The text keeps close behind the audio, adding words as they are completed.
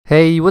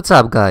Hey, what's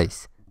up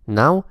guys?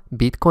 Now,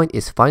 Bitcoin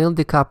is finally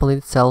decoupling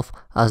itself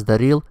as the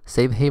real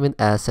safe haven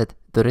asset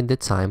during the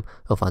time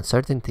of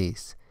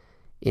uncertainties.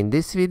 In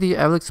this video,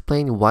 I will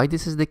explain why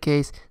this is the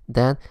case,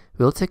 then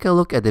we'll take a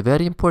look at the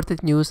very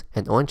important news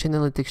and on-chain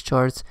analytics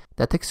charts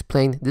that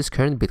explain this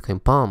current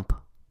Bitcoin pump.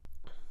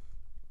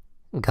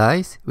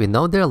 Guys, we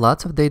know there are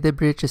lots of data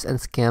breaches and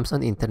scams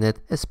on internet,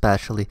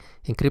 especially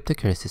in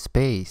cryptocurrency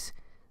space.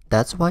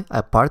 That's why I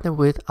partner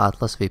with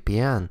Atlas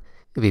VPN.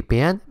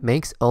 VPN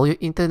makes all your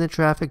internet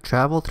traffic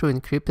travel through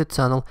encrypted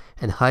tunnel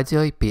and hides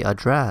your IP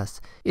address.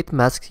 It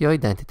masks your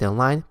identity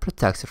online,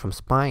 protects you from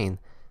spying.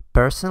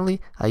 Personally,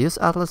 I use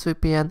Atlas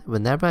VPN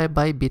whenever I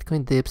buy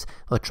Bitcoin dips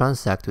or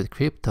transact with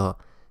crypto.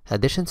 In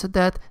addition to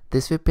that,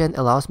 this VPN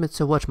allows me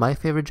to watch my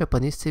favorite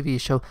Japanese TV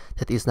show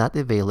that is not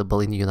available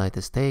in the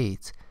United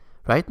States.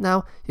 Right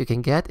now, you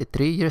can get a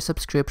 3-year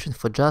subscription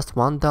for just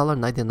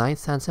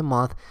 $1.99 a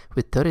month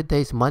with 30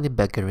 days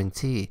money-back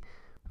guarantee.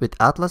 With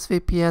Atlas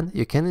VPN,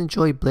 you can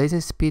enjoy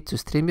blazing speed to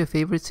stream your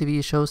favorite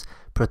TV shows,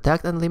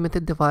 protect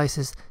unlimited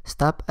devices,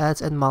 stop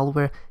ads and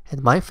malware,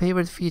 and my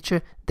favorite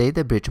feature,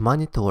 Data Breach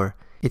Monitor.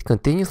 It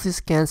continuously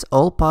scans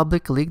all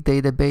public leaked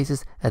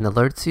databases and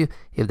alerts you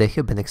if they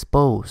have been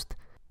exposed.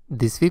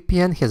 This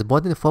VPN has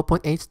more than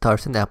 4.8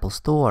 stars in Apple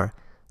Store.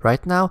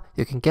 Right now,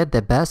 you can get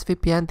the best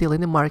VPN deal in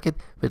the market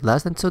with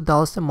less than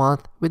 $2 a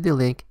month with the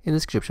link in the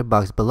description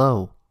box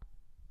below.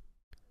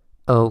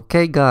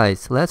 Okay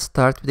guys, let's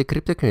start with the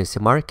cryptocurrency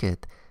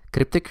market.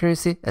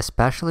 Cryptocurrency,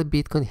 especially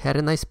Bitcoin, had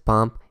a nice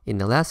pump in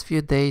the last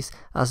few days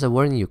as the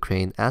war in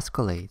Ukraine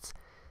escalates.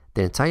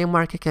 The entire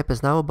market cap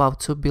is now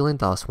about $2 billion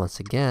once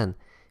again.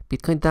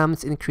 Bitcoin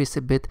diamonds increased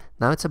a bit,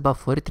 now it's about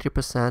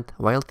 43%,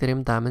 while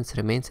Ethereum diamonds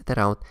remains at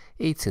around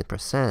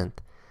 18%.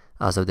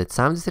 As of the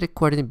time this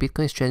recording,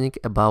 Bitcoin is trading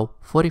about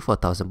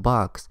 44,000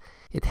 bucks.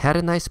 It had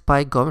a nice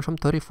spike going from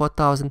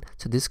 34,000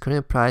 to this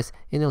current price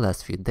in the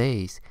last few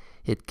days.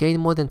 It gained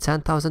more than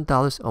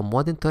 $10,000 or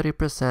more than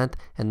 30%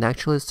 and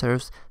actually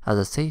serves as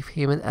a safe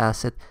haven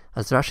asset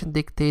as Russian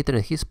dictator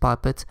and his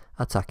puppets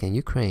attacking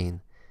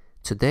Ukraine.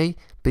 Today,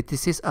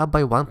 BTC is up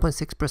by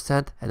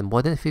 1.6% and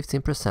more than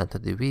 15%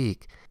 of the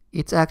week.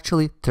 It's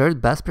actually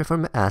third best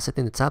performing asset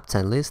in the top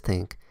 10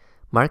 listing.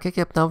 Market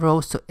cap now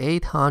rose to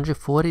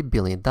 $840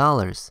 billion.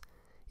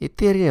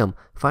 Ethereum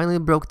finally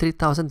broke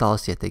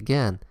 $3,000 yet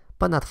again,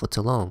 but not for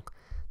too long.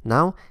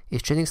 Now,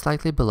 it's trading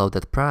slightly below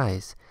that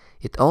price.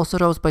 It also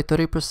rose by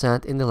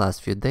 30% in the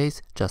last few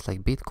days, just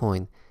like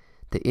Bitcoin.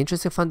 The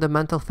interesting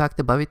fundamental fact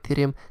about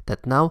Ethereum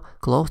that now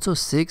close to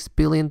 $6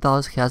 billion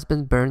has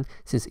been burned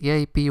since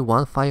EIP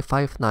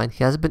 1559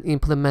 has been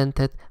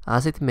implemented,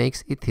 as it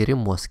makes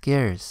Ethereum more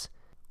scarce.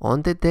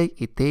 On the day,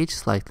 it edged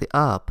slightly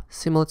up,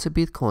 similar to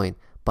Bitcoin,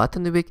 but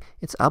on the week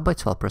it's up by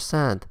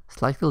 12%,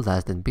 slightly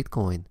less than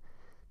Bitcoin.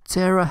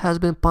 Terra has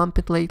been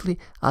pumping lately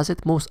as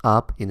it moves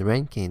up in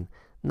ranking.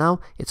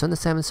 Now it's on the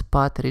 7th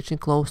spot, reaching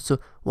close to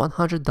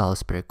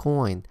 $100 per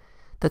coin.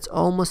 That's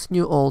almost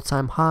new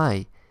all-time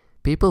high.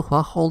 People who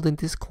are holding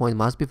this coin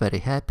must be very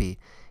happy.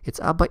 It's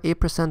up by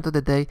 8% of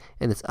the day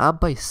and it's up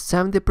by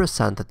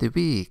 70% of the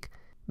week.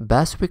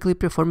 Best weekly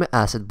performing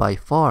asset by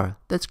far.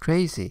 That's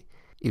crazy.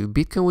 If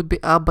Bitcoin would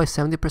be up by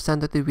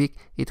 70% of the week,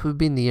 it would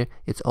be near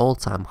its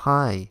all-time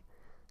high.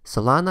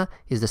 Solana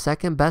is the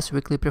second best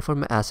weekly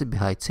performing asset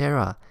behind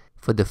Terra.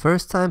 For the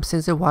first time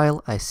since a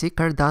while, I see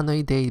Cardano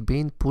ETH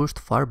being pushed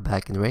far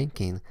back in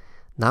ranking.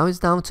 Now it's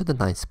down to the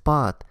 9th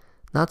spot.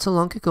 Not so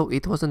long ago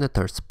it was on the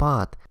 3rd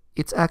spot.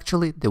 It's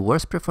actually the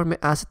worst performing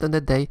asset on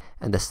the day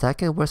and the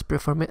second worst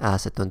performing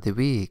asset on the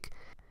week.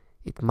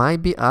 It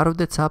might be out of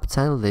the top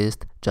 10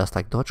 list, just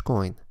like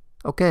Dogecoin.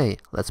 Okay,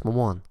 let's move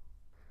on.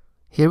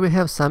 Here we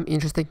have some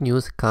interesting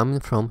news coming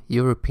from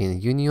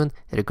European Union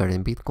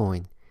regarding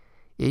Bitcoin.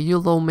 EU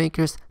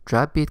lawmakers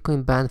drop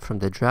Bitcoin ban from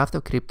the draft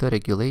of crypto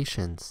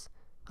regulations.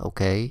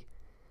 Okay.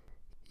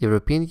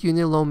 European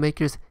Union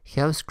lawmakers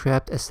have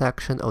scrapped a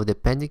section of the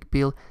pending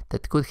bill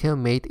that could have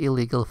made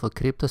illegal for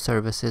crypto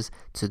services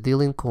to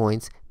deal in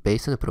coins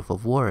based on proof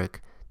of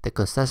work, the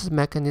consensus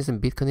mechanism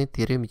Bitcoin and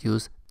Ethereum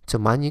use to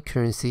mine new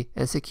currency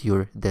and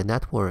secure their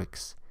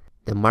networks.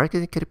 The Market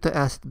in Crypto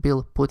Asset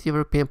Bill put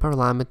European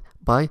Parliament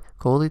by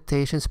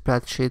coalition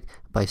spreadsheet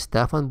by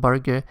Stefan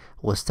Barger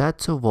was set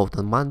to vote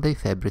on Monday,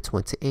 February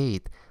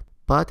 28,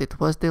 but it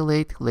was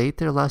delayed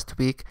later last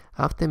week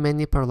after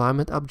many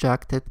Parliament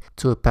objected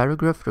to a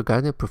paragraph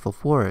regarding proof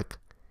of work.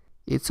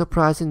 It's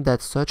surprising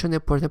that such an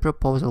important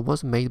proposal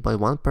was made by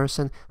one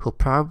person who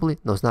probably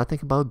knows nothing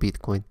about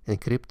Bitcoin and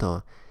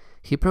crypto.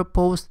 He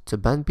proposed to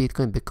ban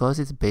Bitcoin because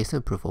it's based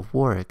on proof of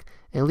work,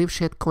 and leave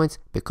shitcoins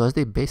because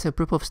they're based on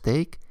proof of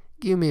stake?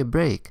 Give me a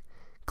break.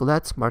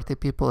 Glad smarter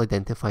people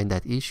identifying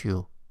that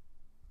issue.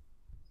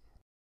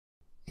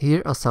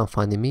 Here are some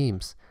funny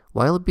memes.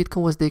 While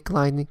Bitcoin was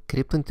declining,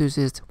 crypto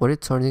enthusiasts were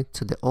returning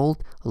to the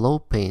old,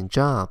 low-paying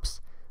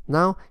jobs.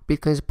 Now,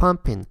 Bitcoin is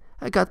pumping.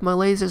 I got my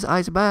laser's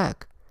eyes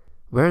back.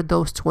 Where are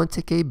those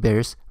 20k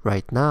bears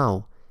right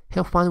now?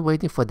 Have fun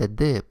waiting for that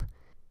dip.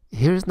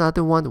 Here's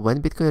another one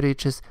when Bitcoin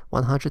reaches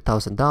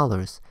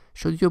 $100,000.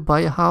 Should you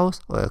buy a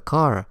house or a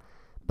car?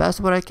 Best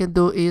what I can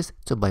do is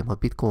to buy more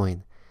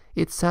Bitcoin.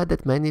 It's sad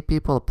that many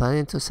people are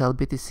planning to sell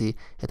BTC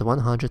at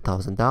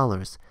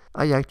 $100,000.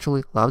 I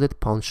actually love that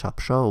pawn shop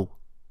show.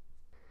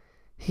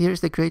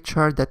 Here's the great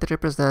chart that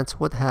represents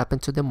what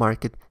happened to the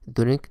market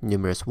during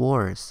numerous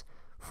wars.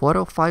 4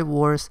 or 5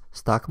 wars,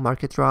 stock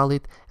market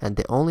rallied, and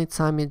the only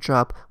time it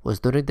dropped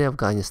was during the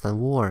Afghanistan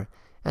war.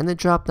 And it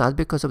dropped not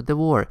because of the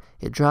war,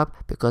 it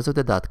dropped because of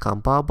the dot-com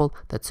bubble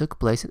that took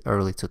place in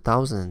early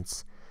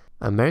 2000s.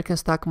 American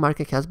stock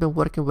market has been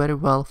working very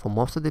well for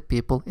most of the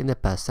people in the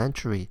past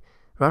century.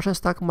 Russian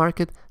stock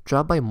market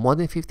dropped by more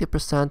than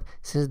 50%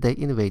 since they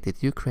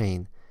invaded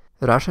Ukraine.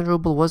 The Russian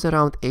ruble was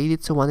around 80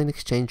 to 1 in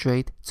exchange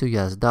rate to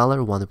US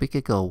dollar 1 week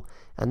ago,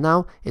 and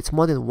now it's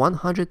more than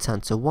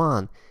 110 to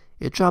 1.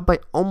 It dropped by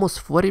almost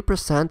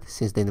 40%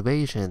 since the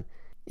invasion.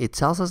 It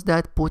tells us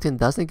that Putin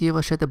doesn't give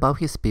a shit about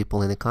his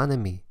people and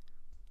economy.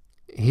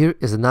 Here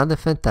is another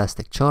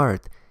fantastic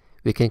chart.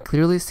 We can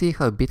clearly see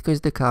how Bitcoin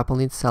is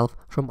decoupling itself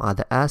from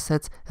other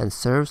assets and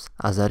serves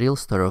as a real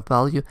store of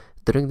value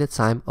during the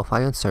time of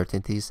high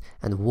uncertainties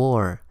and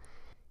war.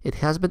 It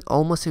has been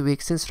almost a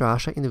week since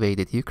Russia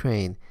invaded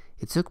Ukraine.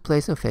 It took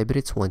place on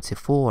February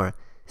 24.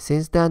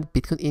 Since then,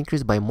 Bitcoin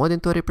increased by more than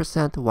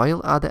 30%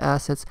 while other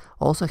assets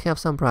also have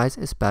some rise,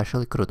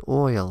 especially crude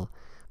oil.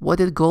 What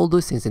did gold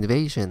do since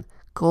invasion?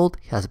 Gold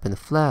has been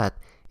flat.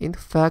 In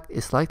fact,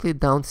 it's slightly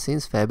down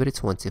since February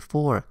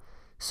 24.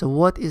 So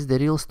what is the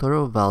real store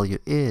of value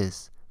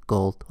is?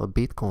 Gold or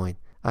Bitcoin?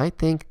 I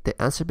think the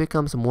answer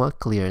becomes more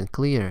clear and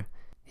clear.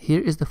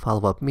 Here is the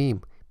follow-up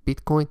meme.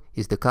 Bitcoin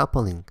is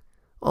decoupling.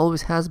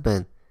 Always has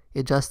been.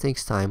 It just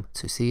takes time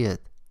to see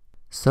it.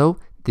 So,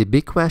 the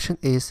big question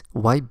is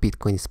why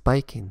Bitcoin is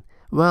spiking?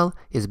 Well,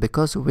 it's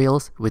because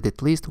whales with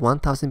at least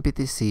 1000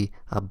 BTC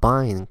are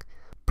buying.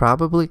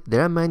 Probably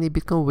there are many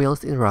Bitcoin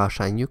whales in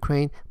Russia and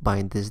Ukraine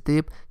buying this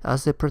dip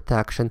as a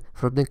protection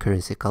from the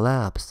currency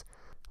collapse.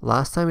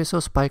 Last time we saw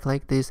a spike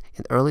like this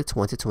in early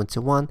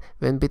 2021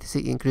 when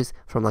BTC increased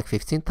from like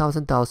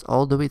 $15,000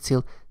 all the way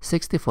till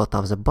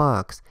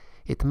 $64,000.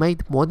 It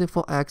made more than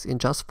 4x in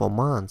just 4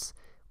 months.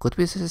 Could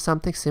we see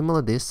something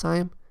similar this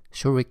time?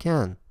 Sure we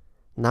can.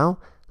 Now,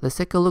 let's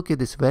take a look at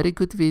this very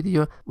good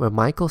video where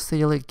Michael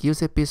Saylor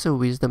gives a piece of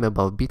wisdom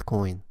about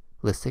Bitcoin.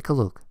 Let's take a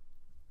look.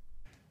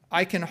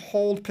 I can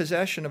hold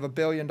possession of $1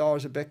 billion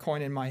of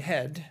Bitcoin in my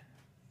head,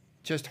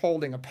 just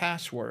holding a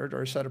password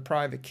or a set of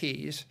private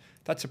keys.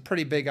 That's a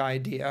pretty big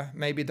idea.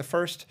 Maybe the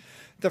first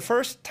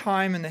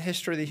time in the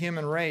history of the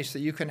human race that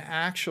you can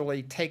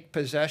actually take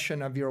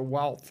possession of your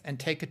wealth and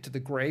take it to the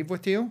grave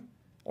with you,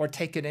 or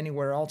take it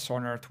anywhere else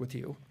on earth with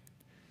you.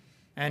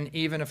 And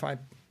even if I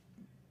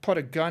put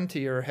a gun to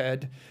your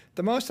head,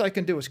 the most I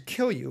can do is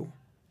kill you.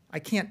 I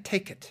can't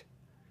take it.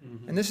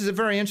 And this is a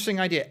very interesting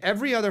idea.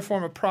 Every other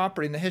form of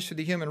property in the history of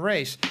the human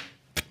race,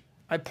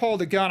 I pull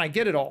the gun, I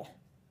get it all.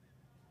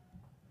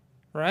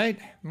 Right?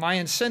 My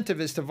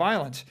incentive is to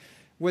violence.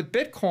 With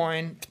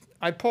Bitcoin,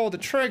 I pull the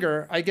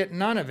trigger, I get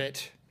none of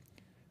it.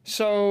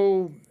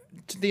 So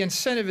the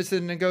incentive is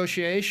the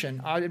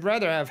negotiation. I'd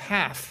rather have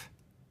half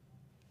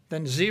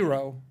than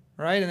zero,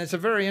 right? And it's a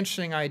very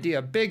interesting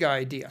idea, big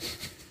idea.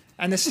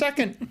 And the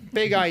second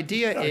big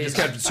idea is... I just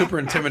got super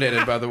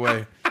intimidated, by the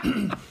way.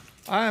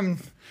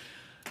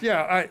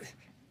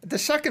 The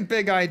second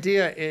big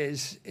idea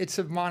is it's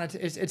a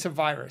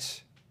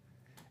virus.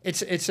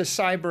 It's a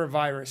cyber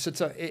virus.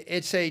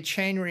 It's a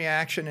chain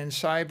reaction in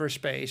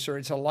cyberspace, or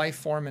it's a life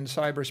form in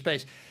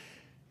cyberspace.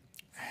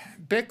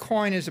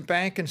 Bitcoin is a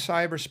bank in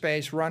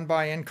cyberspace run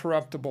by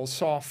incorruptible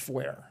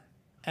software,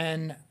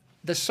 and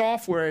the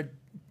software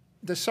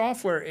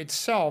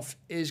itself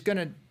is going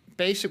to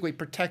basically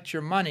protect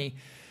your money.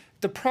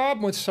 The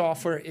problem with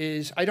software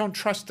is I don't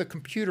trust the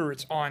computer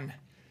it's on.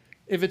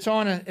 If it's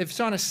on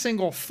a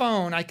single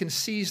phone, I can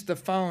seize the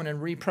phone and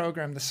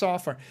reprogram the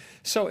software.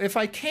 So if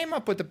I came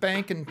up with a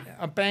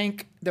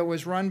bank that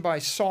was run by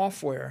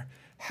software,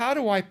 how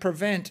do I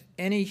prevent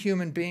any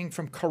human being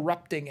from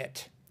corrupting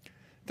it?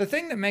 The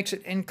thing that makes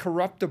it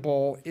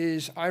incorruptible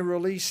is I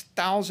release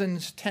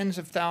thousands, tens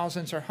of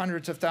thousands, or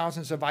hundreds of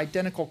thousands of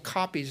identical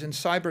copies in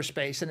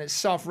cyberspace, and it's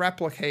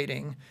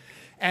self-replicating,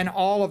 and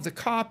all of the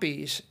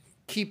copies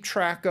keep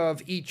track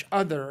of each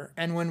other,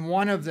 and when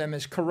one of them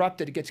is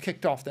corrupted, it gets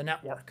kicked off the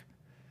network.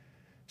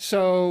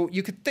 So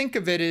you could think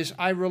of it as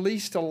I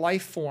released a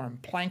life form,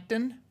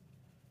 plankton,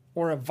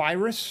 or a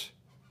virus,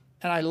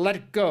 and I let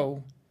it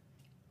go,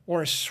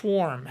 or a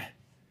swarm.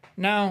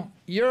 Now,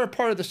 you're a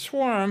part of the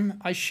swarm.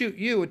 I shoot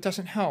you, it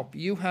doesn't help.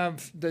 You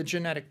have the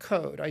genetic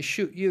code. I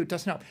shoot you, it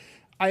doesn't help.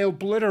 I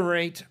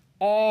obliterate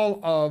all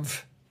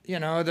of,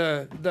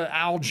 the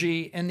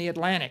algae in the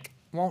Atlantic.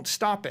 Won't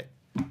stop it.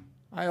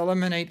 I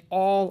eliminate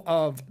all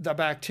of the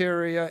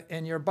bacteria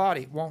in your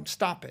body. Won't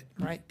stop it,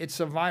 right? It's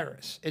a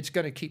virus. It's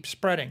going to keep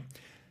spreading.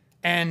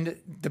 And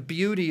the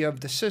beauty of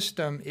the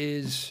system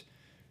is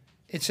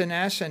it's in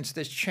essence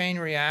this chain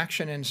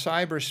reaction in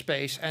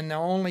cyberspace, and the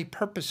only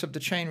purpose of the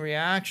chain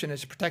reaction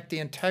is to protect the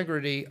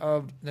integrity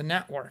of the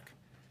network.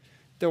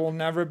 There will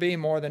never be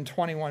more than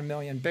 21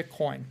 million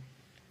Bitcoin.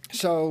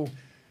 So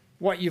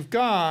what you've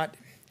got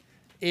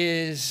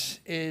is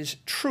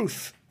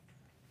truth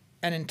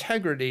and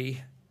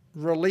integrity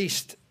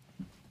released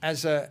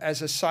as a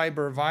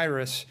cyber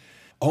virus.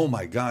 Oh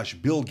my gosh,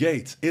 Bill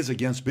Gates is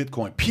against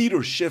Bitcoin.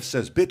 Peter Schiff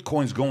says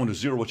Bitcoin's going to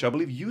zero, which I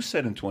believe you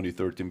said in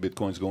 2013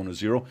 Bitcoin's going to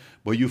zero,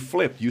 but you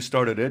flipped. You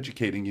started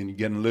educating and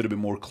getting a little bit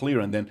more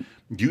clear, and then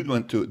you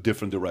went to a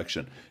different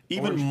direction.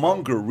 Even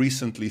Munger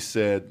recently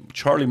said,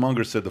 Charlie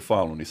Munger said the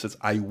following. He says,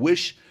 I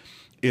wish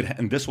it,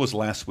 and this was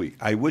last week,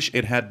 I wish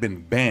it had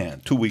been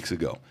banned 2 weeks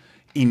ago.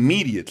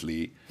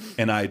 Immediately,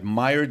 and I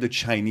admired the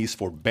Chinese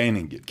for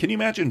banning it. Can you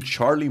imagine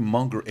Charlie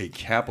Munger, a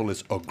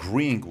capitalist,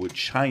 agreeing with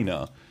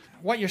China?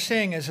 What you're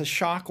seeing is a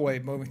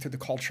shockwave moving through the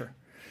culture.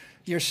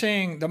 You're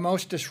seeing the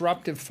most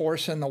disruptive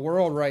force in the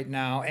world right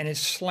now, and it's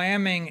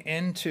slamming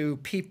into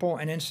people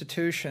and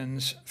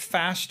institutions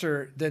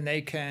faster than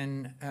they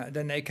can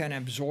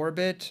absorb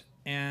it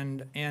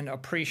and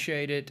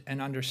appreciate it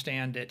and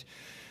understand it.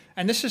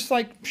 And this is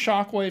like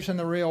shockwaves in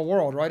the real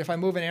world, right? If I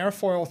move an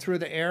airfoil through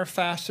the air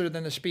faster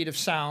than the speed of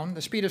sound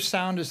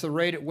is the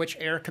rate at which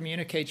air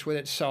communicates with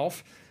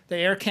itself. The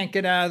air can't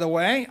get out of the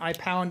way. I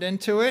pound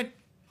into it.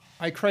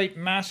 I create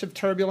massive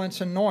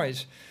turbulence and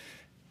noise.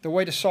 The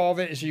way to solve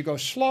it is you go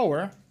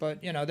slower,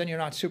 but then you're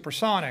not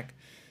supersonic.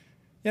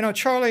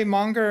 Charlie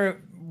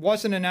Munger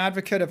wasn't an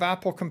advocate of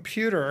Apple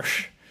Computer,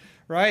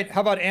 right?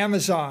 How about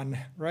Amazon,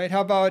 right?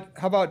 How about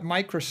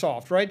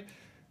Microsoft, right?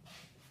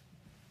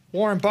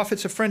 Warren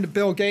Buffett's a friend of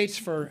Bill Gates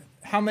for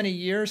how many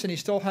years, and he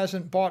still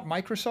hasn't bought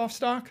Microsoft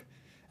stock?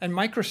 And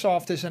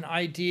Microsoft is an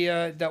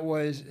idea that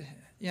was,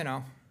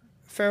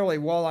 fairly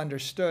well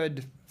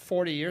understood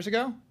 40 years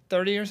ago,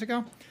 30 years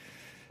ago.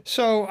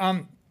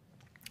 So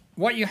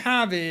what you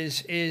have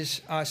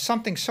is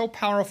something so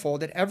powerful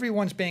that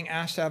everyone's being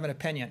asked to have an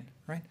opinion,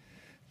 right?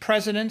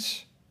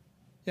 Presidents,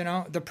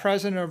 the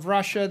president of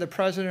Russia, the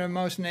president of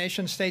most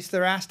nation states,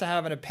 they're asked to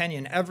have an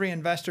opinion. Every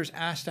investor's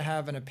asked to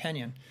have an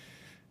opinion.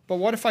 But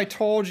what if I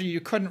told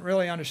you couldn't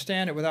really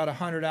understand it without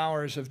 100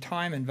 hours of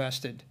time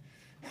invested?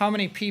 How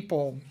many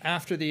people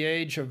after the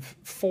age of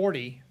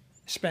 40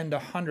 spend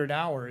 100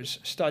 hours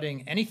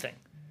studying anything?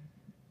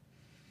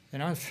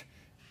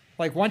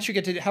 Like once you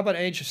get to, how about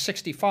age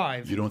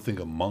 65? You don't think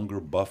a Munger,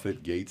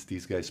 Buffett, Gates,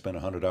 these guys spent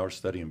 100 hours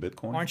studying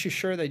Bitcoin? Aren't you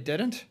sure they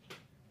didn't?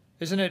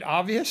 Isn't it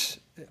obvious?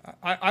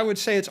 I would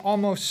say it's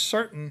almost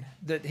certain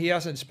that he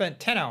hasn't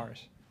spent 10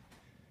 hours.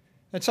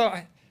 And so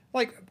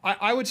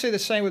I would say the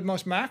same with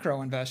most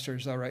macro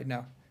investors though right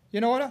now.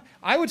 You know what?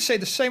 I would say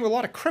the same with a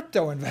lot of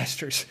crypto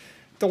investors.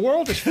 The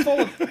world is full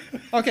of,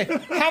 okay,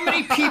 how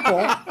many people,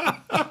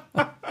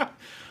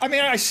 I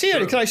mean, I see it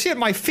because I see it in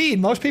my feed.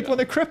 Most people in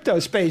the crypto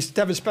space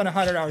haven't spent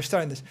 100 hours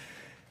studying this.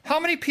 How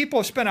many people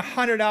have spent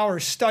 100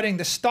 hours studying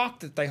the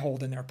stock that they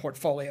hold in their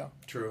portfolio?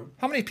 True.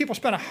 How many people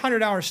spend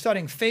 100 hours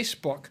studying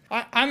Facebook?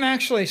 I'm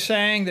actually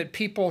saying that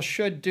people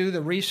should do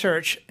the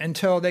research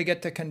until they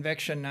get the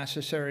conviction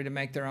necessary to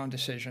make their own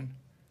decision.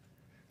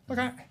 Look,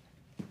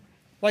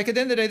 like at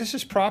the end of the day, this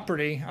is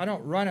property. I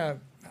don't run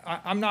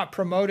I'm not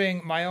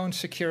promoting my own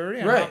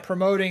security. I'm not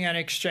promoting an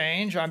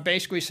exchange. I'm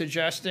basically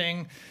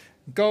suggesting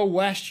go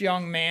west,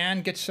 young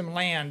man, get some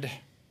land.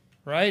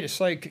 Right? It's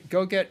like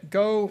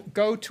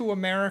go to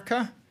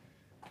America,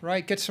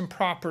 right? Get some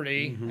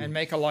property and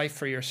make a life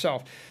for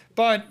yourself.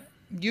 But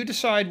you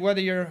decide whether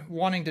you're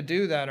wanting to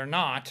do that or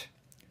not.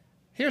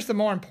 Here's the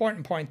more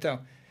important point though.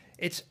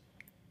 It's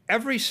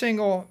every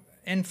single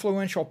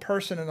influential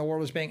person in the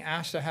world is being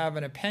asked to have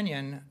an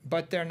opinion,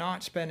 but they're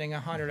not spending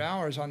 100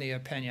 hours on the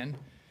opinion.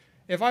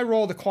 If I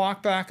roll the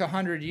clock back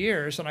 100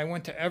 years and I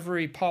went to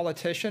every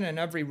politician and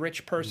every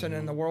rich person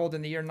in the world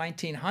in the year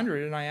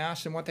 1900 and I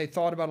asked them what they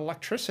thought about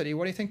electricity,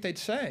 what do you think they'd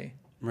say?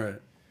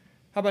 Right.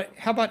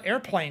 How about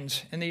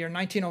airplanes in the year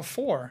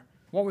 1904?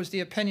 What was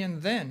the opinion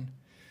then?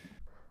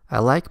 I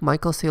like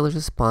Michael Saylor's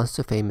response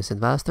to famous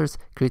investors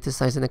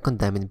criticizing and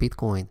condemning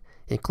Bitcoin,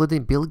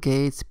 including Bill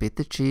Gates, Pete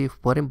the Chief,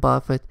 Warren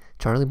Buffett,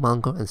 Charlie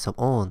Munger, and so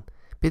on.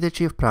 Pete the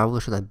Chief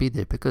probably shouldn't be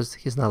there because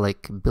he's not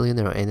like a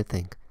billionaire or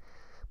anything.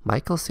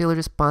 Michael Saylor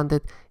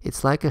responded,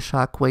 it's like a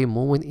shockwave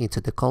moving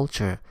into the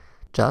culture.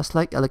 Just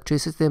like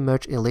electricity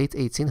emerged in late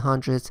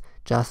 1800s,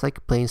 just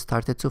like planes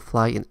started to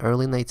fly in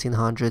early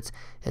 1900s,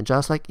 and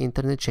just like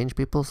internet changed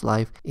people's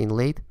life in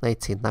late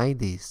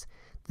 1990s.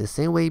 The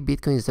same way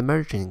Bitcoin is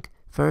emerging.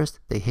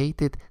 First, they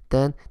hate it,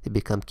 then they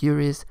become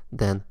curious,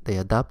 then they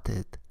adopt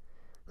it.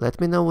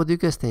 Let me know what you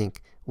guys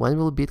think. When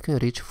will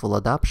Bitcoin reach full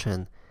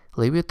adoption?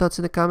 Leave your thoughts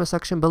in the comment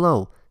section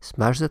below.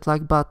 Smash that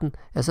like button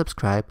and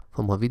subscribe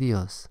for more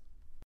videos.